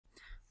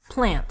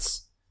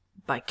Plants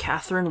by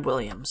Kathryn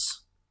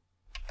Williams.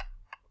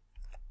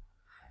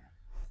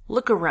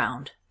 Look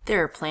around.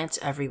 There are plants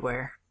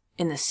everywhere.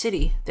 In the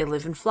city, they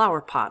live in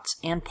flower pots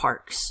and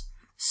parks.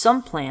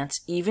 Some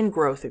plants even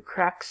grow through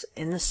cracks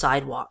in the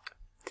sidewalk.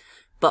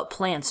 But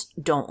plants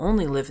don't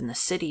only live in the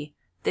city,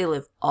 they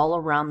live all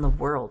around the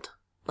world.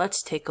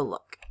 Let's take a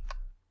look.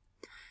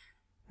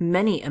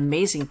 Many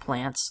amazing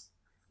plants,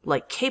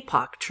 like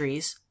kapok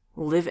trees,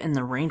 live in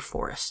the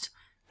rainforest.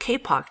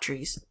 Kapok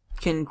trees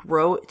can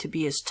grow to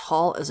be as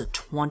tall as a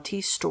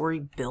 20-story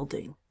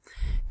building.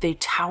 They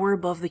tower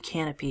above the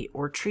canopy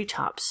or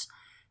treetops.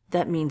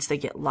 That means they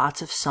get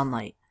lots of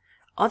sunlight.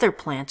 Other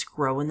plants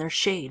grow in their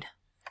shade.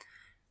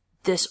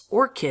 This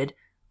orchid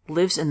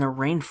lives in the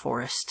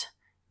rainforest.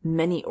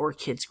 Many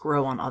orchids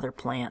grow on other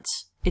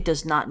plants. It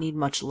does not need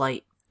much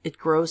light. It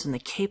grows in the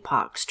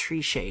kapok's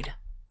tree shade.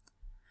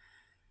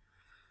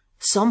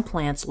 Some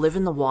plants live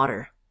in the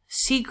water.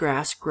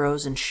 Seagrass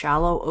grows in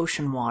shallow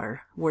ocean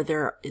water where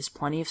there is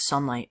plenty of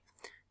sunlight.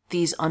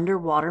 These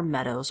underwater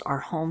meadows are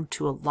home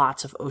to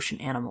lots of ocean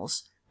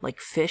animals, like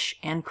fish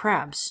and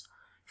crabs.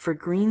 For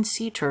green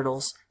sea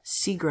turtles,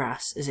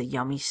 seagrass is a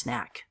yummy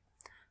snack.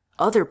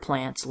 Other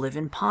plants live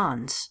in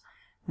ponds.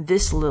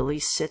 This lily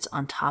sits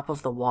on top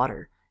of the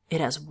water. It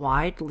has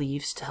wide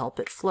leaves to help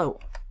it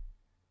float.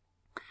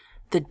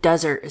 The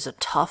desert is a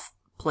tough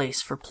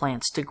place for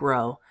plants to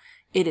grow.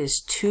 It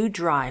is too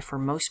dry for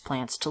most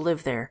plants to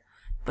live there,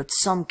 but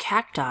some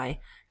cacti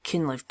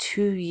can live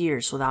 2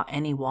 years without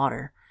any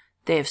water.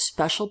 They have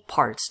special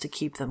parts to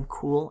keep them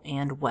cool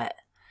and wet.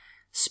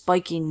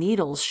 Spiky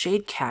needles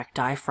shade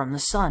cacti from the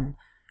sun.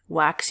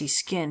 Waxy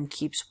skin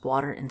keeps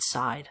water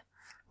inside.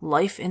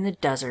 Life in the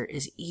desert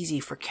is easy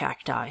for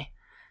cacti.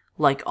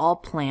 Like all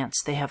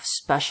plants, they have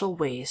special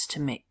ways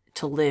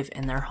to live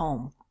in their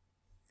home.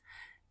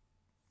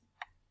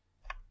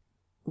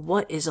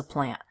 What is a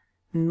plant?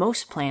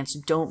 Most plants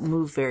don't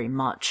move very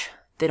much.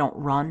 They don't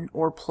run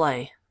or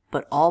play,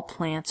 but all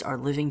plants are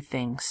living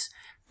things.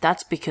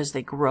 That's because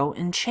they grow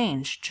and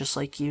change just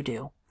like you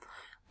do.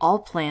 All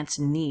plants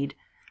need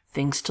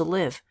things to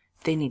live.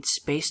 They need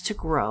space to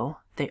grow.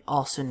 They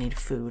also need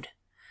food.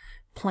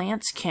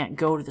 Plants can't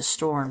go to the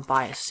store and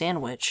buy a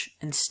sandwich.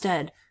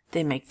 Instead,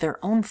 they make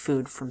their own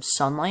food from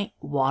sunlight,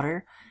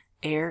 water,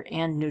 air,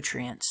 and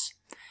nutrients.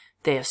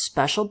 They have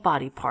special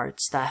body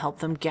parts that help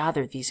them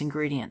gather these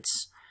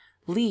ingredients.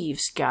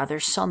 Leaves gather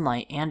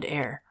sunlight and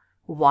air.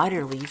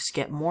 Wider leaves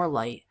get more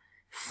light.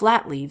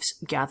 Flat leaves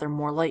gather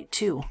more light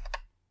too.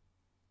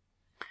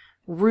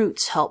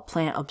 Roots help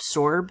plant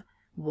absorb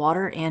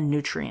water and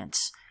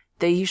nutrients.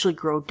 They usually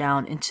grow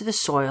down into the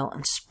soil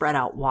and spread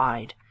out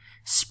wide.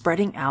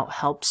 Spreading out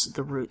helps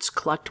the roots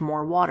collect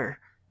more water.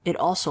 It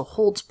also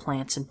holds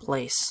plants in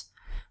place.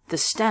 The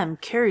stem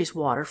carries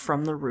water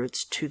from the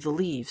roots to the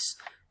leaves.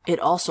 It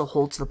also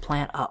holds the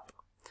plant up.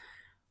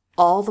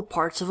 All the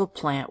parts of a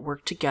plant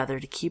work together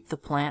to keep the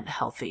plant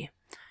healthy.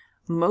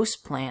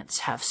 Most plants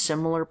have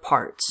similar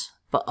parts,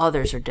 but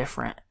others are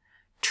different.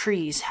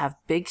 Trees have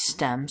big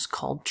stems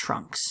called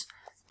trunks.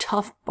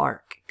 Tough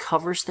bark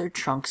covers their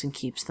trunks and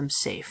keeps them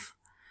safe.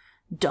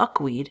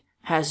 Duckweed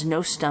has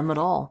no stem at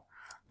all.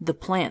 The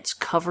plants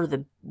cover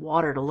the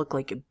water to look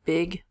like a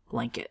big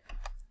blanket.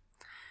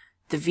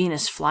 The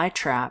Venus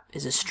flytrap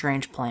is a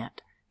strange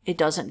plant. It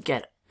doesn't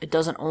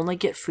only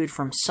get food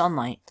from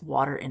sunlight,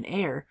 water, and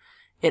air.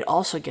 It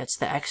also gets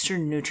the extra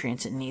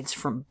nutrients it needs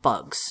from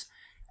bugs.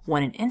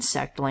 When an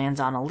insect lands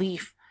on a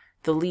leaf,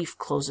 the leaf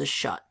closes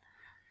shut.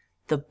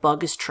 The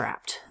bug is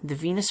trapped. The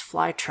Venus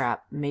flytrap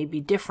may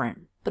be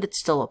different, but it's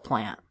still a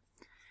plant.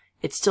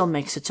 It still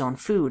makes its own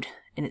food,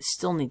 and it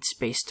still needs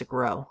space to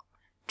grow.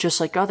 Just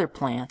like other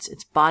plants,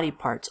 its body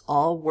parts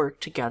all work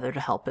together to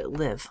help it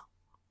live.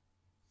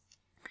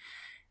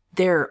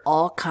 There are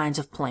all kinds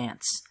of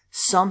plants.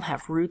 Some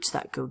have roots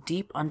that go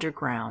deep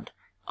underground.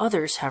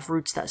 Others have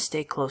roots that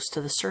stay close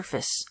to the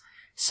surface.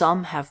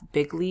 Some have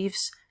big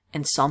leaves,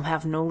 and some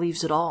have no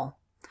leaves at all.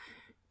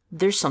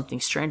 There's something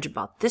strange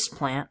about this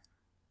plant.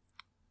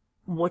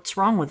 What's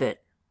wrong with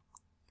it?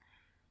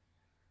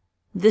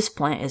 This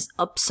plant is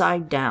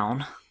upside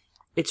down.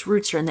 Its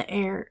roots are in the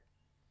air,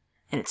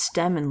 and its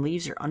stem and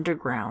leaves are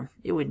underground.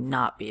 It would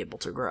not be able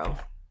to grow.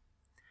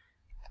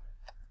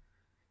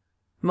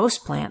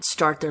 Most plants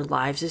start their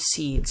lives as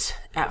seeds.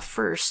 At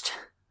first,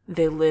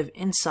 they live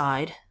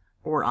inside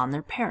or on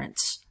their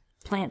parents.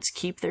 Plants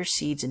keep their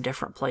seeds in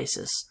different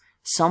places.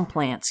 Some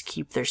plants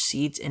keep their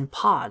seeds in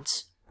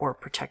pods or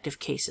protective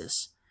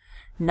cases.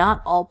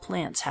 Not all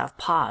plants have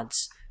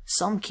pods.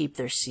 Some keep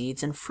their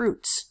seeds in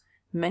fruits.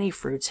 Many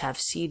fruits have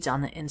seeds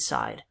on the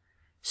inside.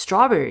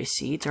 Strawberry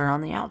seeds are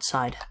on the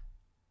outside.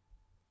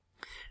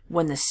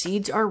 When the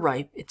seeds are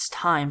ripe, it's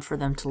time for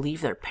them to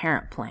leave their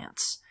parent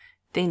plants.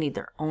 They need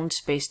their own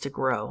space to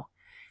grow.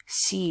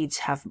 Seeds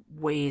have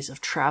ways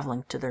of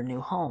traveling to their new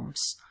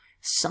homes.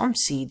 Some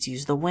seeds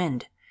use the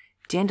wind.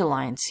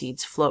 Dandelion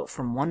seeds float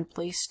from one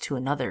place to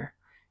another.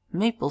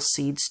 Maple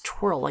seeds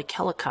twirl like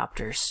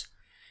helicopters.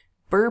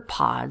 Burr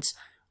pods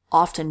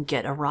often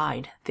get a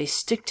ride. They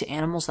stick to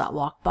animals that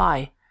walk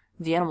by.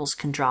 The animals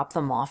can drop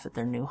them off at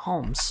their new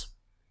homes.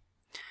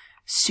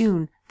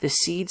 Soon, the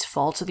seeds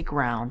fall to the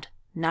ground.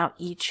 Now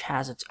each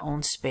has its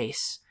own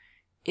space.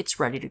 It's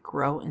ready to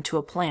grow into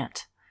a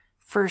plant.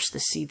 First,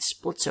 the seed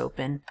splits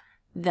open,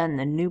 then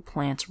the new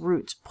plant's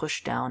roots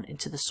push down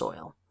into the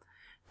soil.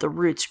 The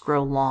roots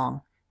grow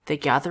long. They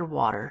gather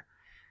water.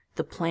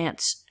 The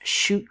plant's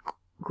shoot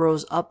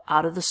grows up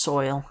out of the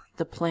soil.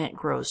 The plant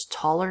grows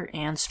taller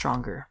and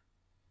stronger.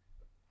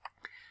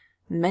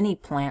 Many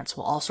plants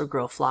will also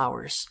grow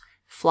flowers.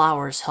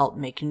 Flowers help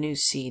make new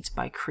seeds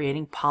by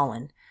creating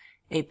pollen,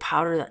 a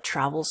powder that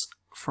travels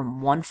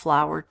from one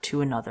flower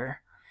to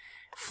another.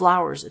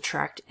 Flowers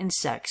attract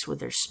insects with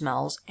their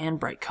smells and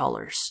bright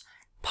colors.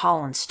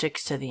 Pollen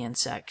sticks to the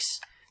insects.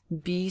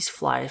 Bees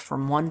fly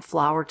from one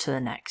flower to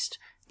the next.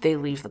 They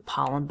leave the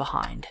pollen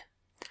behind.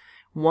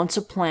 Once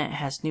a plant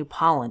has new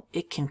pollen,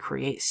 it can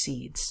create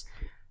seeds.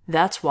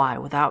 That's why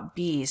without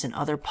bees and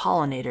other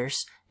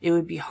pollinators, it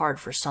would be hard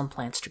for some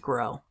plants to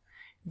grow.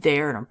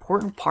 They are an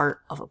important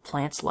part of a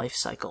plant's life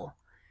cycle.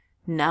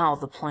 Now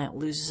the plant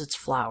loses its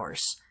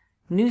flowers.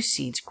 New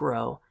seeds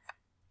grow,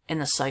 and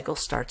the cycle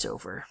starts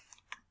over.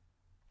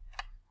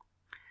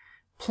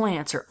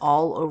 Plants are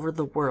all over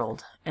the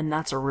world, and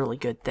that's a really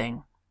good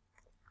thing.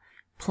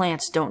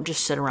 Plants don't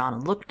just sit around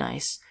and look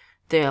nice.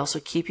 They also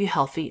keep you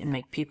healthy and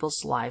make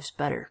people's lives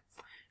better.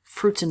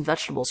 Fruits and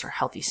vegetables are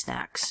healthy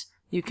snacks.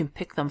 You can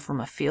pick them from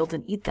a field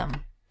and eat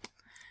them.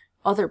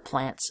 Other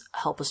plants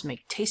help us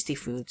make tasty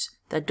foods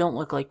that don't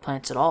look like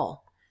plants at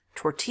all.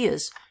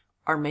 Tortillas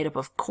are made up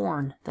of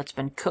corn that's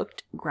been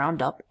cooked,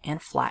 ground up,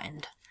 and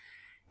flattened.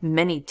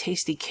 Many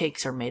tasty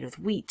cakes are made with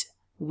wheat.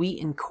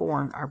 Wheat and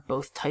corn are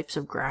both types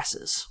of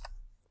grasses.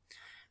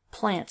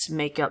 Plants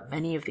make up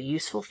many of the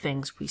useful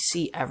things we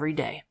see every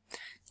day.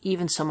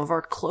 Even some of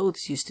our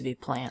clothes used to be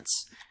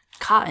plants.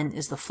 Cotton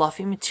is the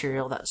fluffy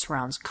material that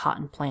surrounds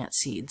cotton plant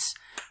seeds.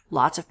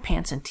 Lots of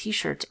pants and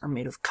t-shirts are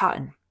made of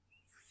cotton.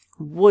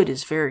 Wood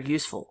is very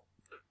useful.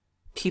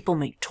 People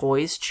make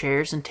toys,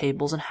 chairs, and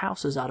tables and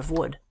houses out of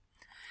wood.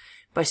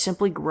 By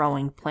simply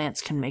growing,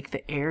 plants can make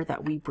the air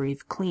that we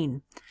breathe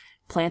clean.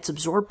 Plants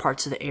absorb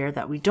parts of the air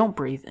that we don't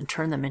breathe and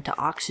turn them into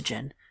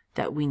oxygen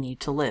that we need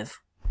to live.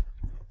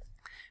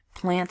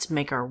 Plants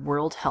make our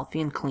world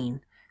healthy and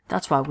clean.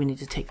 That's why we need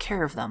to take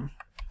care of them.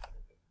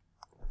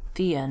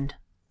 The end.